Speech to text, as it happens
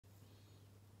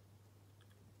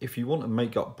if you want to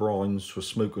make up brines for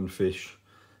smoking fish,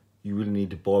 you really need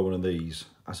to buy one of these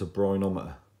as a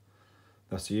brinometer.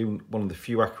 That's one of the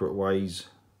few accurate ways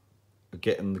of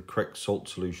getting the correct salt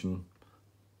solution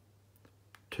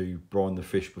to brine the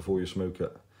fish before you smoke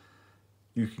it.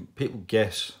 People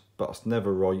guess, but it's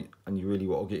never right, and you really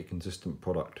want to get a consistent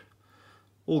product.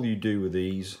 All you do with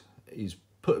these is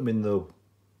put them in the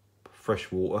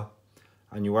fresh water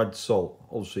and you add salt.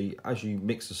 Obviously, as you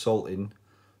mix the salt in,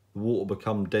 the water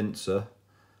becomes denser,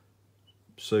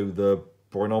 so the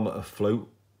brinometer float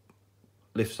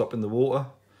lifts up in the water.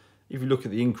 If you look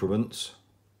at the increments,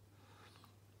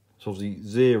 it's obviously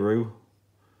 0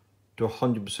 to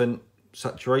 100%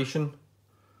 saturation.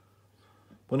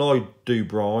 When I do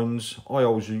brines, I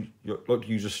always like to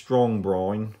use a strong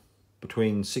brine,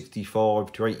 between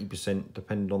 65 to 80%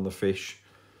 depending on the fish,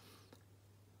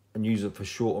 and use it for a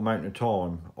short amount of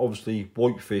time. Obviously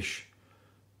whitefish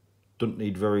don't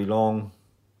need very long,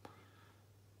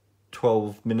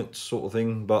 12 minutes sort of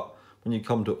thing, but when you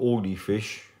come to oily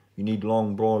fish, you need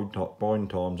long brine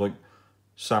times. Like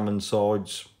salmon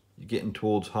sides, you're getting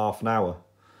towards half an hour.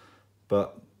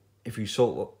 But if you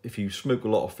smoke a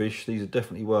lot of fish, these are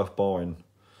definitely worth buying.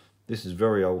 This is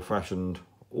very old-fashioned.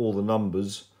 All the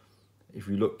numbers, if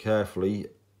you look carefully,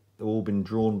 they've all been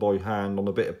drawn by hand on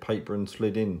a bit of paper and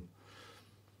slid in.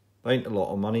 They ain't a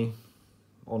lot of money.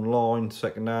 Online,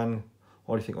 second-hand,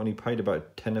 I think I only paid about a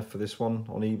tenner for this one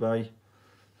on eBay.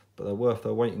 But they're worth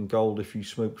their weight in gold if you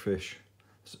smoke fish.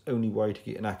 It's the only way to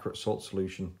get an accurate salt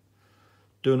solution.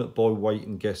 Doing it by weight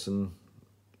and guessing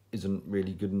isn't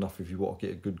really good enough if you want to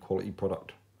get a good quality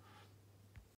product.